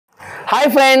Hi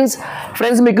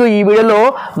friends మీకు ఈ వీడియోలో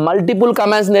మల్టిపుల్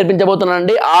కమాండ్స్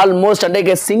నేర్పించబోతున్నానండి. ఆల్మోస్ట్ అంటే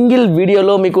ఇక సింగిల్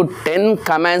వీడియోలో మీకు 10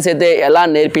 కమాండ్స్ అయితే ఎలా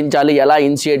నేర్పించాలి, ఎలా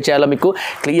ఇనిషియేట్ చేయాలో మీకు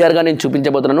క్లియర్గా నేను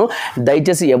చూపించబోతున్నాను.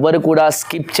 దయచేసి ఎవరు కూడా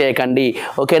స్కిప్ చేయకండి,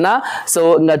 ఓకేనా? సో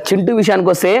ఇంకా చింటూ విషయానికి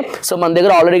వస్తే, సో మన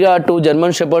దగ్గర ఆల్రెడీగా 2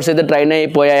 జర్మన్ షెపర్డ్స్ అయితే ట్రైన్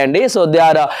అయిపోయాయండి. So they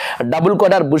are double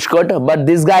coat are bush coat, but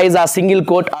this guy is a single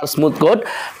coat or smooth coat.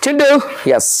 Chintu,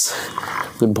 yes,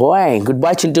 good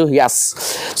boy Chintu, yes.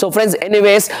 So friends,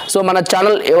 anyways, so మన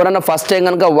channel ఎవరైనా first time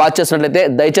కనుక watch చేసినట్లయితే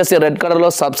దయచేసి red కలర్లో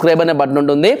subscribe అనే button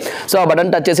ఉంటుంది. So ఆ button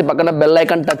touch చేసి పక్కన బెల్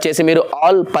ఐకాన్ టచ్ చేసి మీరు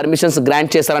ఆల్ పర్మిషన్స్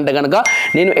గ్రాంట్ చేస్తారంటే కనుక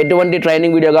నేను ఎటువంటి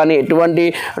ట్రైనింగ్ వీడియో కానీ ఎటువంటి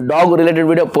డాగ్ రిలేటెడ్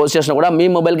వీడియో పోస్ట్ చేసినా కూడా మీ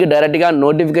మొబైల్కి డైరెక్ట్గా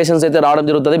నోటిఫికేషన్స్ అయితే రావడం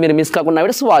జరుగుతుంది. మీరు మిస్ కాకుండా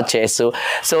వీడియోస్ వాచ్ చేయొచ్చు.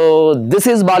 So this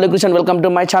is Balakrishna, welcome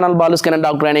to my channel బాలుస్ can and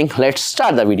dog training. Let's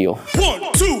start the video. 1,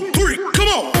 2, 3,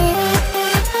 come on!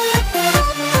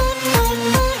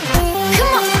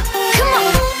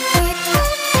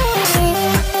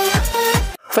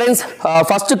 Friends,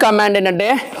 first command ఏంటంటే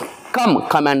కమ్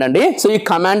కమాండ్ అండి. సో ఈ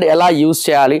కమాండ్ ఎలా యూజ్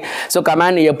చేయాలి, సో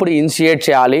కమాండ్ ఎప్పుడు ఇనిషియేట్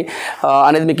చేయాలి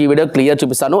అనేది మీకు ఈ వీడియో క్లియర్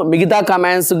చూపిస్తాను. మిగతా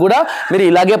కమాండ్స్ కూడా మీరు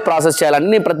ఇలాగే ప్రాసెస్ చేయాలండి.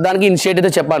 నేను ప్రతిదానికి ఇనిషియేట్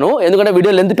అయితే చెప్పాను, ఎందుకంటే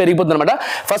వీడియో లెంత్ పెరిగిపోతుంది అనమాట.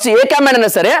 ఫస్ట్ ఏ కమాండ్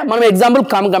అయినా సరే మనం ఎగ్జాంపుల్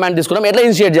కమ్ కమాండ్ తీసుకున్నాం. ఎట్లా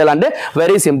ఇనిషియేట్ చేయాలంటే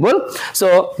వెరీ సింపుల్. సో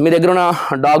మీ దగ్గర ఉన్న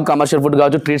డాగ్ కమర్షియల్ ఫుడ్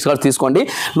కావచ్చు, ట్రీట్స్ కావచ్చు తీసుకోండి,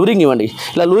 లూరింగ్ ఇవ్వండి.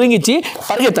 ఇలా లూరింగ్ ఇచ్చి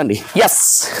పరిగెత్తండి. Yes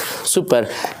super,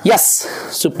 yes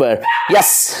super,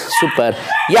 yes super,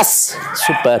 yes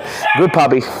super, good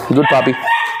poppy,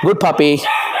 good poppy.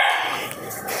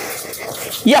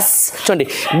 Yes చూడండి,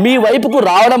 మీ వైపుకు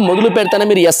రావడం మొదలు పెడతానే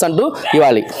మీరు ఎస్ అంటూ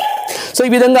ఇవ్వాలి. సో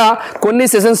ఈ విధంగా కొన్ని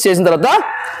సెషన్స్ చేసిన తర్వాత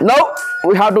now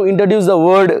we have to introduce the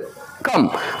word come.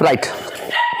 Right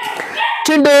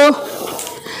Chintu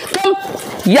come.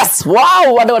 Yes wow,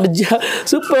 what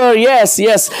super, yes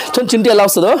yes. చూడండి చింటూ ఎలా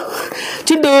వస్తుందో.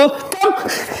 Chintu come.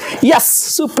 Yes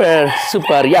super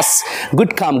super, yes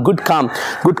good come, good come,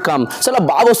 good come. So అలా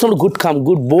బాగా వస్తున్నాడు, గుడ్ కమ్,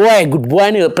 గుడ్ బాయ్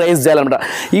అని praise చేయాలన్నమాట.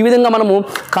 ఈ విధంగా మనము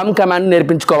కమ్ కమాండ్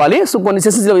నేర్పించుకోవాలి. సో కొన్ని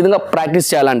సెషన్స్ ఈ విధంగా ప్రాక్టీస్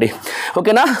చేయాలండి,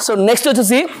 ఓకేనా? సో నెక్స్ట్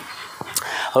వచ్చేసి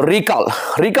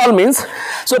రీకాల్ మీన్స్,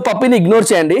 సో పప్పిని ఇగ్నోర్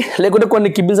చేయండి, లేకుంటే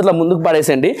కొన్ని కిబ్బిల్స్ అట్లా ముందుకు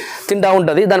పడేసేయండి, తింటా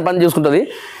ఉంటుంది, దాని పని చూసుకుంటుంది.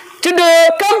 Chintu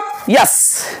come. Yes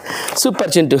super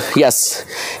Chintu, yes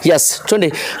yes. చూడండి,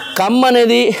 కమ్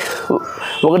అనేది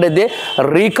ఒకటైతే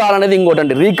రీకాల్ అనేది ఇంకోటి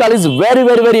అండి. Recall is very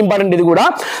very very important ఇది కూడా.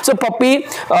 సో పప్పి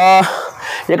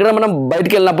ఎక్కడ మనం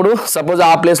బయటికి వెళ్ళినప్పుడు సపోజ్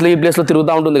ఆ ప్లేస్లో ఈ ప్లేస్లో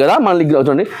తిరుగుతూ ఉంటుంది కదా, మన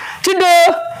చూడండి Chintu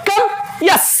come.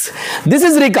 Yes this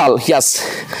is recall. Yes.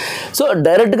 So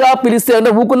డైరెక్ట్గా పిలిస్తే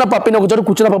అంటే ఊకున్న పప్పిని ఒక చోట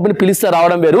కూర్చున్న పప్పిని పిలిస్తే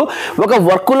రావడం వేరు, ఒక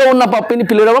వర్క్లో ఉన్న పప్పిని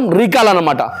పిలవడం రీకాల్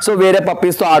అనమాట. సో వేరే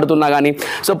పప్పీస్తో ఆడుతున్నా కానీ,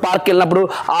 సో పార్క్కి వెళ్ళినప్పుడు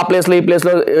ఆ ప్లేస్లో ఈ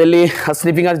ప్లేస్లో వెళ్ళి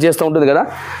స్నిఫింగ్ అది చేస్తూ ఉంటుంది కదా,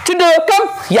 Chintu come.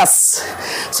 Yes.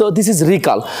 So this is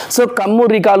recall. So కమ్ము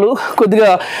రీకాలు కొద్దిగా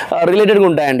రిలేటెడ్గా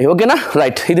ఉంటాయండి, ఓకేనా?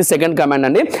 రైట్, ఇది సెకండ్ కమాండ్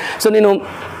అండి. సో నేను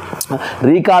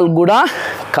రీకాల్ కూడా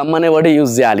కమ్ అనే వర్డ్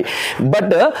యూజ్ చేయాలి.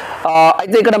 బట్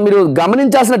అయితే ఇక్కడ మీరు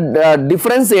గమనించాల్సిన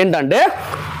డిఫరెన్స్ ఏంటంటే,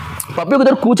 పప్పి ఒక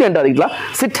దగ్గర కూర్చోండి, అది ఇట్లా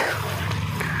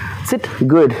సిట్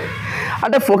గుడ్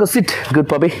అంటే ఫోకస్, సిట్ గుడ్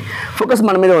పప్పి, ఫోకస్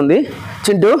మన మీద ఉంది.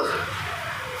 చింటూ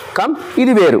కమ్,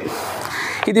 ఇది వేరు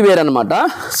అనమాట.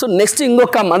 సో నెక్స్ట్ ఇంకో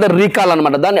కమ్ అంటే రీకాల్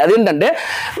అనమాట. దాన్ని అదేంటంటే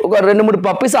ఒక 2-3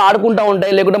 పప్పీస్ ఆడుకుంటూ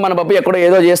ఉంటాయి, లేకుంటే మన పప్పి ఎక్కడో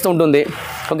ఏదో చేస్తూ ఉంటుంది,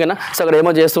 ఓకేనా? సో అక్కడ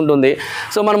ఏమో చేస్తుంటుంది.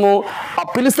 సో మనము ఆ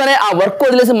పిలుస్తేనే ఆ వర్క్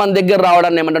వదిలేసి మన దగ్గర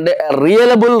రావడాన్ని ఏమంటే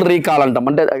రియలబుల్ రీకాల్ అంటాం.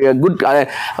 అంటే గుడ్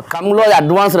కమ్లో అది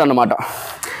అడ్వాన్స్డ్ అనమాట.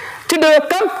 Chintu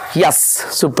come. Yes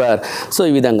super. So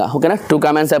ఈ విధంగా, ఓకేనా? 2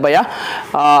 కమాండ్స్ అయిపోయా.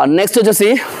 నెక్స్ట్ వచ్చేసి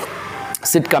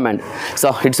సిట్ కమాండ్. సో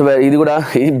ఇది కూడా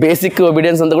బేసిక్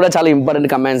ఒబీడియన్స్ అంతా కూడా చాలా ఇంపార్టెంట్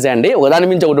కమాండ్సే అండి, ఒకదాని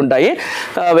మించి ఒకటి ఉంటాయి.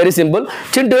 Very simple.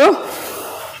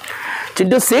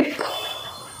 Chintu SIT.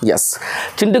 Yes,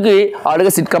 చింటూకి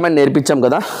ఆల్రెడీగా SIT command నేర్పించాం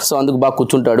కదా, సో అందుకు బాగా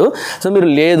కూర్చుంటాడు. సో మీరు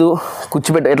లేదు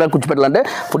ఎట్లా కూర్చోపెట్టాలంటే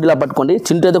ఫుడ్ ఇలా పట్టుకోండి.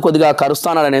 చింటూ అయితే కొద్దిగా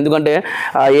కరుస్తున్నాడని, ఎందుకంటే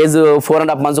ఏజ్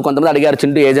 4.5 months. కొంతమంది అడిగారు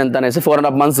చింటూ ఏజ్ ఎంత అనేసి.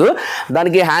 4.5 months.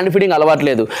 దానికి హ్యాండ్ ఫీడింగ్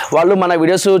అలవాట్లేదు. వాళ్ళు మన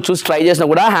వీడియోస్ చూసి ట్రై చేసినా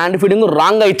కూడా హ్యాండ్ ఫీడింగ్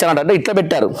రాంగ్గా ఇచ్చారంట. అంటే ఇట్లా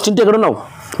పెట్టారు. చింటూ ఎక్కడ ఉన్నావు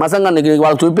మసంగా, నీకు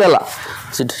వాళ్ళకి చూపించాలా,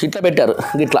 ఇట్లా పెట్టారు,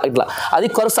 ఇట్లా అది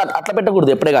కరుస్తా, అట్లా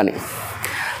పెట్టకూడదు ఎప్పుడే కానీ.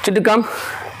 చింటూ కమ్.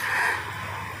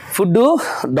 ఫుడ్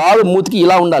డాగ్ మూతికి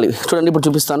ఇలా ఉండాలి, చూడండి ఇప్పుడు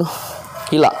చూపిస్తాను,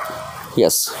 ఇలా.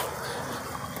 ఎస్.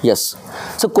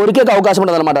 సో కొరికే అవకాశం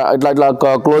ఉంటుంది అనమాట, ఇట్లా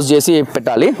క్లోజ్ చేసి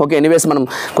పెట్టాలి. ఓకే, ఎనీవేస్ మనం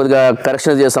కొద్దిగా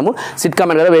కరెక్షన్ చేస్తాము. సిట్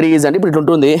కమాండ్ కదా, వెరీ ఈజీ అండి. ఇప్పుడు ఇట్లా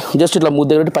ఉంటుంది, జస్ట్ ఇట్లా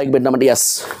ముద్ద పెట్టి పైకి పెట్టినామంటే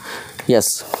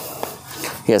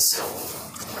yes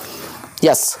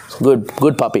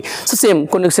good poppy. So same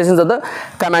కొన్ని సెషన్స్ తర్వాత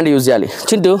కమాండ్ యూజ్ చేయాలి.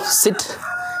 Chintu SIT.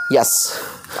 Yes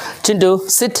Chintu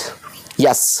SIT.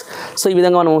 Yes. So ఈ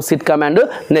విధంగా మనం SIT command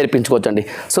నేర్పించుకోవచ్చండి.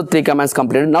 So 3 commands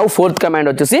complete. Now 4th command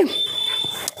వచ్చేసి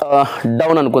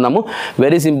డౌన్ అనుకుందాము.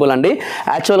 వెరీ సింపుల్ అండి.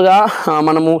 యాక్చువల్గా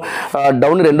మనము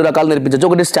డౌన్ 2 రకాలు నేర్పించవచ్చు.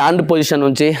 ఒకటి స్టాండ్ పొజిషన్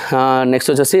నుంచి,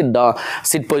 నెక్స్ట్ వచ్చేసి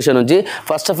సిట్ పొజిషన్ నుంచి.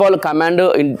 First of all command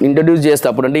introduce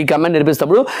చేసేటప్పుడు అంటే ఈ కమాండ్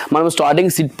నేర్పిస్తేటప్పుడు మనం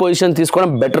స్టార్టింగ్ సిట్ పొజిషన్ తీసుకోవడం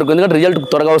బెటర్, ఎందుకంటే రిజల్ట్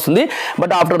త్వరగా వస్తుంది.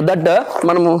 బట్ ఆఫ్టర్ దట్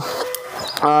మనము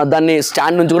దాన్ని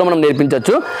స్టాండ్ నుంచి కూడా మనం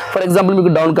నేర్పించవచ్చు. ఫర్ ఎగ్జాంపుల్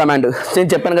మీకు డౌన్ కమాండ్ నేను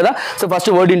చెప్పాను కదా. సో ఫస్ట్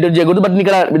వర్డ్ ఇంట్రడ్యూస్ చేయకూడదు, బట్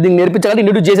ఇక్కడ దీన్ని నేర్పించాలంటే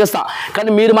ఇంట్రడ్యూస్ చేసేస్తా. కానీ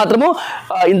మీరు మాత్రము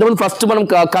ఇంతకుముందు ఫస్ట్ మనం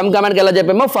కమాండ్కి ఎలా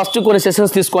చెప్పామో ఫస్ట్ కొన్ని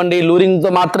సెషన్స్ తీసుకోండి,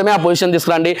 లూరింగ్తో మాత్రమే ఆ పొజిషన్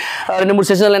తీసుకురండి. 2-3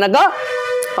 సెషన్లు అయినాక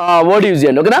వర్డ్ యూజ్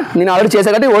చేయండి. ఓకేనా? నేను ఆల్రెడీ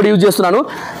చేశాను కాబట్టి వర్డ్ యూజ్ చేస్తున్నాను.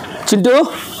 Chintu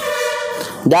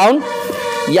down,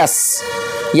 yes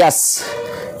yes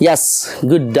yes,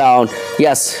 good down,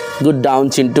 yes good down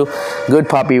Chintu, good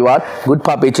poppy you are, good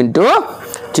poppy Chintu.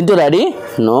 Chintu ready?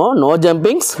 No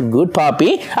jumpings, good poppy,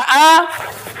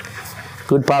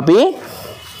 good poppy,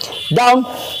 down,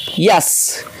 yes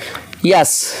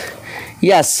yes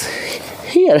yes,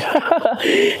 here,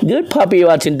 good poppy you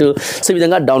are Chintu. So ఈ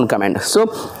విధంగా down command. So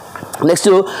next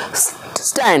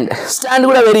stand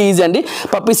కూడా very easy అండి.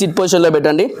 Puppy SIT పొజిషన్లో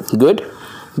పెట్టండి. Good,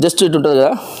 just ఇటు ఉంటుంది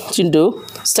కదా. Chintu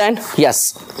stand, yes,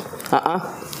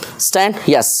 stand,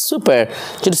 yes, super.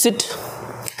 Chintu SIT,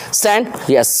 stand,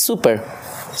 yes, super,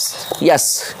 yes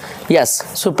yes,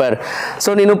 super. So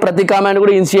నేను ప్రతి కామెంట్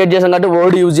కూడా ఇనిషియేట్ చేశాను కాబట్టి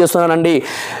వర్డ్ యూజ్ చేస్తున్నానండి.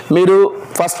 మీరు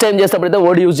ఫస్ట్ టైం చేసేటప్పుడైతే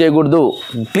వర్డ్ యూజ్ చేయకూడదు.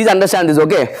 Please understand this.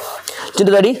 Okay?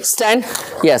 Chintu ready? Stand,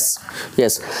 yes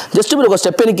yes. Just మీరు ఒక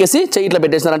స్టెప్ ఎన్నికేసి చెయ్యి ఇట్లా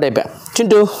పెట్టేసినారంటే అయిపోయా.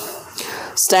 Chintu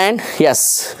stand, yes,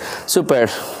 super.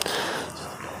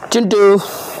 Chintu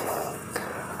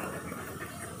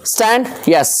stand,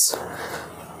 yes.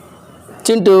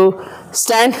 Chintu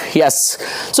stand, yes.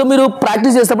 So మీరు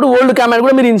ప్రాక్టీస్ చేసేటప్పుడు ఓల్డ్ కమాండ్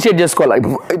కూడా మీరు ఇనిషియేట్ చేసుకోవాలి.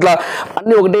 ఇట్లా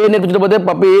అన్నీ ఒకటే నేర్పించకపోతే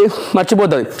పప్పి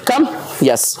మర్చిపోతుంది. కమ్,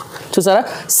 ఎస్, చూసారా?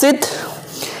 SIT,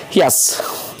 yes,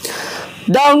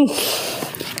 down,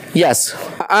 yes.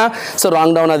 So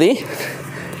wrong down అది.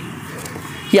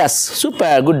 Yes,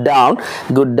 super, good down,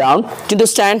 good down. Chintu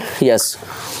stand, yes,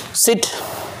 SIT,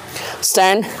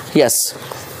 stand, yes,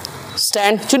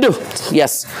 stand. Chintu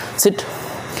yes, SIT,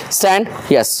 stand,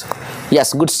 yes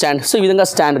yes, good stand. So ఈ విధంగా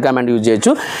స్టాండ్ కమాండ్ యూజ్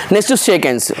చేయొచ్చు. Next shake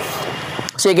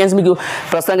hands మీకు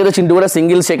ప్రస్తుతానికి అయితే చింటూ కూడా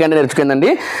single shake hand నేర్చుకుందండి.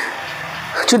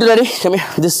 Chintu ready?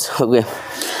 This. Okay.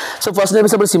 So first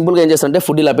నేర్పినప్పుడు సింపుల్గా ఏం చేస్తారంటే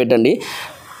ఫుడ్ ఇలా పెట్టండి,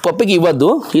 పప్పికి ఇవ్వద్దు.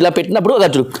 ఇలా పెట్టినప్పుడు అలా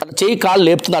చెయ్యి కాలు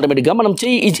లేపుతుంది ఆటోమేటిక్గా, మనం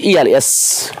చెయ్యి ఇవ్వాలి. ఎస్,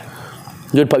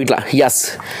 గుడ్ పాపీ, ఇట్లా ఎస్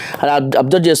అలా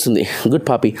అబ్జర్వ్ చేస్తుంది. Good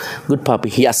poppy, good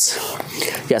poppy, yes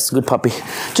yes, good poppy.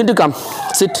 Chintu come,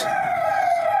 SIT,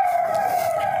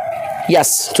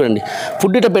 yes. చూడండి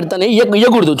ఫుడ్ ఇట్లా పెడతానే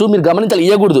ఇవ్వకూడదు. మీరు గమనించాలి,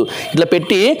 ఇవ్వకూడదు. ఇట్లా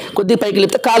పెట్టి కొద్దిగా పైకి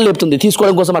లేపితే కాళ్ళు లేపుతుంది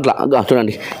తీసుకోవడం కోసం, అట్లా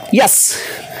చూడండి. Yes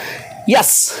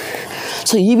yes.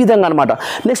 సో ఈ విధంగా అనమాట.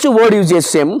 నెక్స్ట్ వర్డ్ యూజ్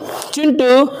చేసేము.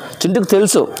 చింటూకి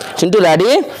తెలుసు. Chintu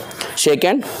ready? Shake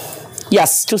hand,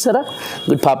 yes, చూసారా?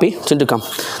 Good poppy. చింటూ కమ్,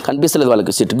 కనిపిస్తలేదు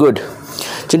వాళ్ళకి. SIT, good.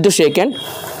 Chintu shake hand,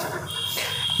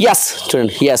 yes.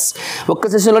 చూడండి, ఎస్.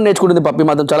 ఒక్క సెషన్లో నేర్చుకుంటుంది పప్పి,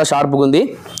 మాత్రం చాలా షార్ప్గా ఉంది.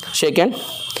 Shake hand,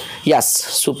 yes,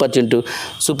 super Chintu,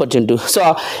 super Chintu. So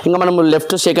ఇంకా మనం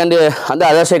లెఫ్ట్ షేక్ హ్యాండ్ అంటే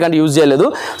అదర్ షేక్ హ్యాండ్ యూజ్ చేయలేదు.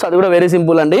 సో అది కూడా వెరీ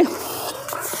సింపుల్ అండి.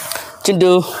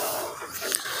 Chintu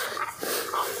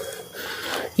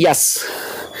yes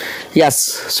yes,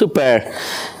 super.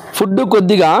 Food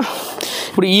కొద్దిగా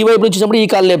ఇప్పుడు ఈ వైపు నుంచి వచ్చినప్పుడు ఈ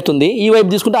కాలు లేపుతుంది, ఈ వైపు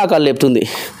తీసుకుంటే ఆ కాలు లేపుతుంది.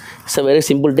 It's a very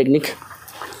simple technique.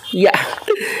 Yeah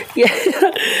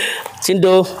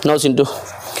Chintu, no Chintu,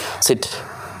 SIT.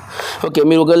 Okay,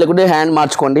 మీరు ఒకవేళ లేకుంటే హ్యాండ్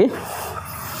మార్చుకోండి.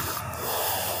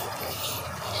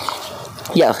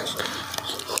 Yeah,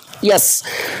 yes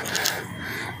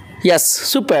yes,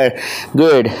 super,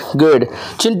 good good.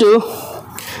 Chintu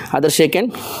other shake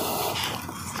hand,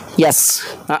 yes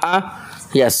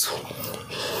yes,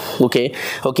 okay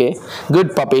okay,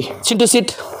 good poppy. Chintu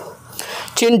SIT.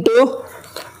 Chintu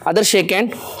other shake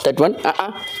hand, that one.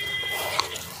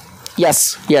 Yes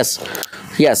yes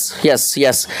yes yes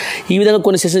yes. ఈ విధంగా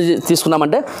కొన్ని sessions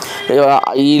తీసుకున్నామంటే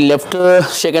ఈ left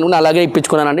shake hand కూడా అలాగే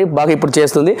ఇప్పించుకున్నానండి, బాగా ఇప్పుడు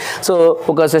చేస్తుంది. సో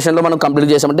ఒక సెషన్లో మనం కంప్లీట్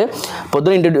చేసామంటే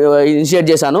పొద్దున ఇనిషియేట్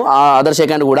చేశాను ఆ అదర్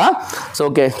షేక్ హ్యాండ్ కూడా. సో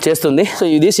ఓకే, చేస్తుంది. సో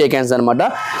ఇది షేక్ హ్యాండ్స్ అనమాట.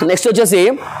 నెక్స్ట్ వచ్చేసి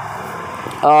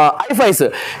high ఫైస్.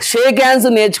 Shake hands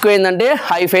నేర్చుకోయిందంటే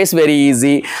high ఫైస్ very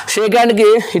easy. Sheikh హ్యాండ్కి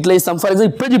ఇట్లా ఇస్తాం. ఫర్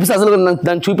ఎగ్జాంపుల్ ఇప్పుడే చూపిస్తాను, అసలు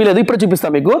దాన్ని చూపించలేదు, ఇప్పుడే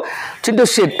చూపిస్తాను మీకు. చింటూ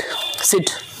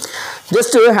సిట్.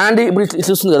 జస్ట్ హ్యాండ్ ఇప్పుడు ఇట్లా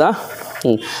చూస్తుంది కదా,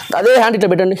 అదే హ్యాండ్ ఇట్లా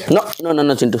పెట్టండి. No no no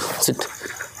no Chintu SIT.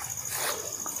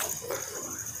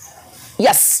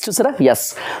 Yes, చూసారా? ఎస్.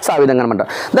 సో ఆ విధంగా అనమాట.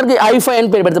 దానికి హై5 అని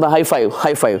పేరు పెడతాం.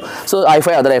 హై5. So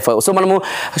హై5 other హై5. సో మనము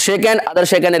shake hand other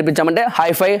shake hand నేర్పించామంటే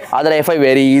హై5 other హై5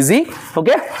 very easy.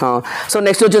 Okay. So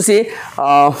next వచ్చేసి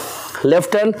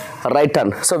left turn right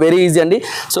turn. So very easy అండి.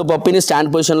 సో పప్పిని స్టాండ్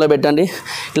పొజిషన్లో పెట్టండి,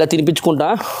 ఇలా తినిపించుకుంటా.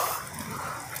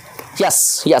 Yes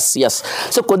yes yes.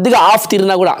 సో కొద్దిగా హాఫ్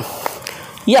తిరిగినా కూడా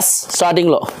ఎస్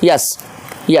స్టార్టింగ్లో yes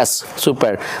yes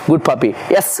super good puppy.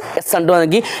 Yes yes అంటూ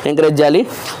మనకి ఎంకరేజ్ చేయాలి.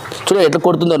 చూడండి ఎట్లా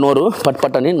కొడుతుందో నోరు పట్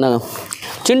పట్ అని.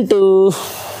 Chintu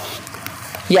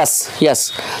yes yes.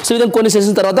 సో విధంగా కొన్ని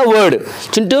సెషన్స్ తర్వాత word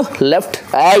Chintu left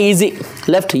easy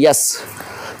left yes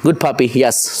good puppy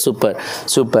yes super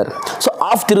super. So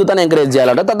half తిరుగుతానే encourage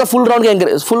చేయాలన్నమాట. తర్వాత ఫుల్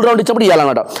రౌండ్ ఇచ్చినప్పుడు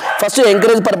ఇవ్వాలన్నమాట. ఫస్ట్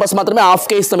ఎంకరేజ్ పర్పస్ మాత్రమే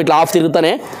హాఫ్కే ఇస్తాం, ఇట్లా half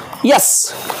తిరుగుతానే yes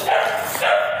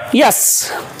yes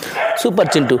super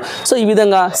Chintu. So ఈ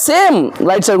విధంగా సేమ్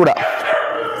రైట్ సైడ్ కూడా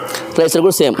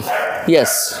same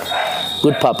yes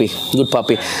good poppy good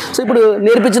poppy. So ఇప్పుడు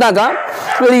నేర్పించినాక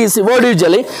వెరీ ఈజీ వర్డ్ యూజ్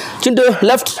చేయాలి. Chintu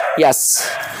left yes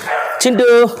Chintu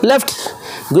left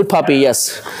good poppy yes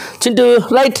Chintu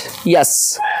right yes.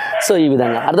 So ఈ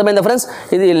విధంగా అర్థమైందా ఫ్రెండ్స్?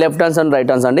 ఇది left hands and right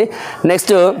hands అండి.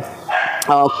 నెక్స్ట్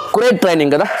క్రేట్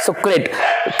ట్రైనింగ్ కదా. So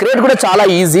crate కూడా చాలా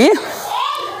ఈజీ,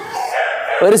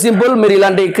 వెరీ సింపుల్. మీరు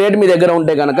ఇలాంటి క్రేట్ మీ దగ్గర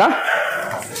ఉంటే కనుక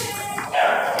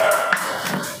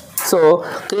సో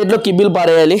క్రేట్లో కిబ్బీలు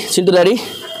పారేయాలి. Chintu ready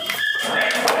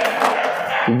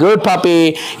good poppy.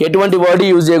 ఎటువంటి వర్డ్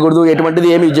యూజ్ చేయకూడదు, ఎటువంటిది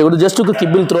ఏమి యూజ్ చేయకూడదు, జస్ట్ ఒక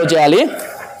కిబ్బీలు త్రో చేయాలి.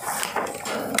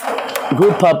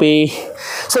 Good poppy.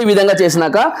 సో ఈ విధంగా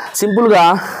చేసినాక సింపుల్గా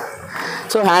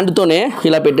సో హ్యాండ్తోనే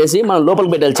ఇలా పెట్టేసి మనం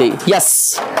లోపలికి పెట్టాలి చెయ్యి. ఎస్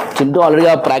చింటూ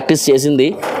ఆల్రెడీగా ప్రాక్టీస్ చేసింది.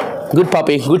 Good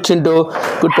poppy good Chintu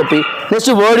good puppy.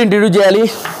 Next word introduce చేయాలి.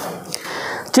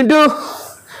 చింటూ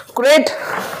క్రేట్.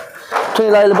 సో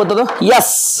ఇలా వెళ్ళిపోతుందో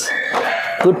yes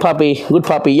good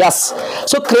poppy yes.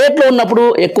 So క్రేట్లో ఉన్నప్పుడు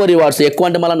ఎక్కువ రివార్డ్స్, ఎక్కువ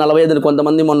అంటే మళ్ళీ 45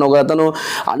 కొంతమంది మొన్న ఒక అతను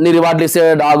అన్ని రివార్డులు ఇస్తే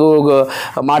డాగు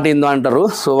మాటిందో అంటారు.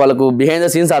 సో వాళ్ళకు బిహైండ్ ద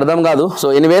సీన్స్ అర్థం కాదు. సో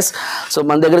ఎనీవేస్ సో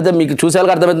మన దగ్గర అయితే మీకు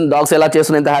చూసేవాళ్ళకి అర్థమవుతుంది డాగ్స్ ఎలా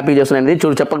చేస్తున్నాయి, ఎంత హ్యాపీ చేస్తున్నాయి.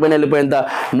 చూడు చెప్పకపోయినా వెళ్ళిపోయేంత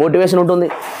మోటివేషన్ ఉంటుంది.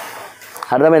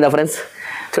 అర్థమైందా ఫ్రెండ్స్?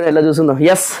 చూడండి ఎలా చూస్తుందో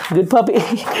ఎస్ గుడ్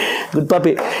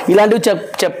పాపీ. ఇలాంటివి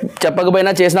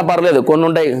చెప్పకపోయినా చేసినా పర్లేదు, కొన్ని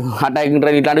ఉంటాయి అటాకింగ్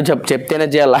ట్రైన్ ఇట్లాంటివి చెప్తేనే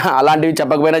చేయాలి, అలాంటివి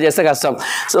చెప్పకపోయినా చేస్తే కష్టం.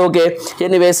 So okay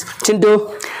anyways Chintu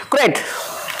great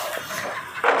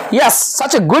yes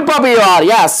such a good poppy you are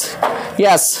yes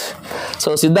yes. So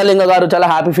Siddhalinga గారు చాలా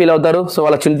హ్యాపీ ఫీల్ అవుతారు. సో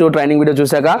వాళ్ళ చింటూ ట్రైనింగ్ వీడియో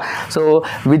చూశాక. సో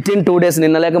వితిన్ 2 days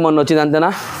నిన్న లేక మొన్న వచ్చింది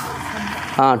అంతేనా?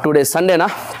 2 days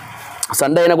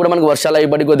సండే అయినా కూడా మనకు వర్షాలు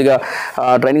అయిపోయి కొద్దిగా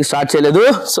ట్రైనింగ్ స్టార్ట్ చేయలేదు.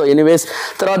 సో ఎనీవేస్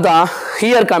తర్వాత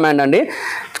హియర్ కమాండ్ అండి.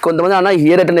 కొంతమంది అన్న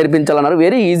హియర్ ఎట్లా నేర్పించాలన్నారు.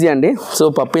 వెరీ ఈజీ అండి. సో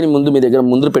పప్పీని మీ దగ్గర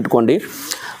ముందు పెట్టుకోండి.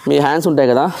 మీ హ్యాండ్స్ ఉంటాయి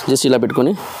కదా, జస్ట్ ఇలా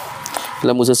పెట్టుకొని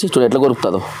ఇలా మూసేసి చూడ ఎట్లా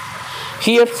కొరుకుతుందో.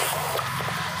 Here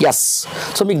yes.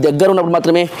 సో మీకు దగ్గర ఉన్నప్పుడు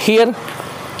మాత్రమే here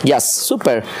yes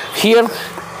super. Here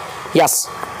yes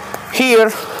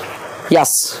here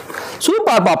yes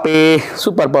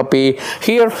super puppy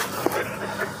here.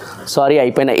 Sorry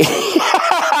అయిపోయినాయి.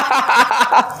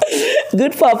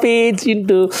 Good poppy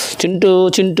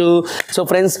Chintu. So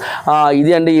friends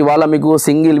ఇది అండి ఇవాళ మీకు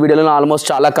సింగిల్ వీడియోలో ఆల్మోస్ట్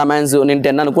చాలా కమెంట్స్. నేను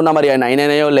 10 అనుకున్నా, మరి 9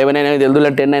 అయినాయో 11 అయినాయో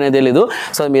తెలియదు, 10 అయినా తెలియదు.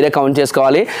 సో మీరే కౌంట్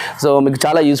చేసుకోవాలి. సో మీకు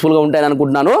చాలా యూస్ఫుల్గా ఉంటాయని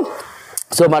అనుకుంటున్నాను.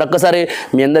 సో మరొకసారి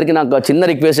మీ అందరికీ నాకు చిన్న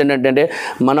రిక్వెస్ట్ ఏంటంటే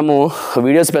మనము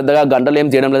వీడియోస్ పెద్దగా గంటలు ఏం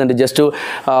చేయడం లేదంటే just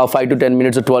 5 to 10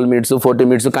 minutes 12 minutes 14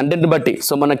 minutes content బట్టి.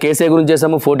 సో మన కేసే గురించి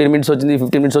చేసాము, 14 minutes వచ్చింది,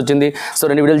 15 minutes వచ్చింది. సో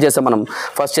 2 వీడియోలు చేసాం మనం.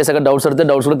 ఫస్ట్ చేసాక డౌట్స్ అడితే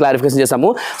డౌట్స్ కూడా క్లారిఫికేషన్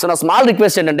చేసాము. సో నా స్మాల్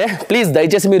రిక్వెస్ట్ ఏంటంటే ప్లీజ్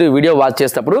దయచేసి మీరు వీడియో వాచ్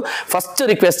చేసేటప్పుడు ఫస్ట్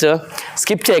రిక్వెస్ట్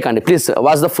స్కిప్ చేయకండి, please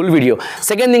watch the full video.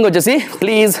 Second thing వచ్చేసి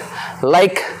please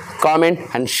like comment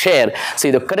and share. So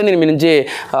ఇది ఒక్కటే నేను మీ నుంచి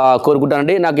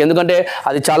కోరుకుంటానండి. నాకు ఎందుకంటే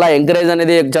అది చాలా ఎంకరేజ్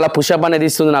అనేది, చాలా పుషప్ అనేది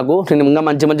ఇస్తుంది నాకు. నేను ఇంకా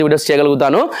మంచి వీడియోస్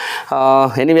చేయగలుగుతాను.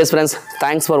 Anyways friends,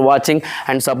 thanks for watching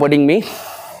and supporting me.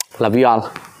 Love you all.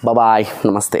 Bye.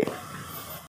 నమస్తే.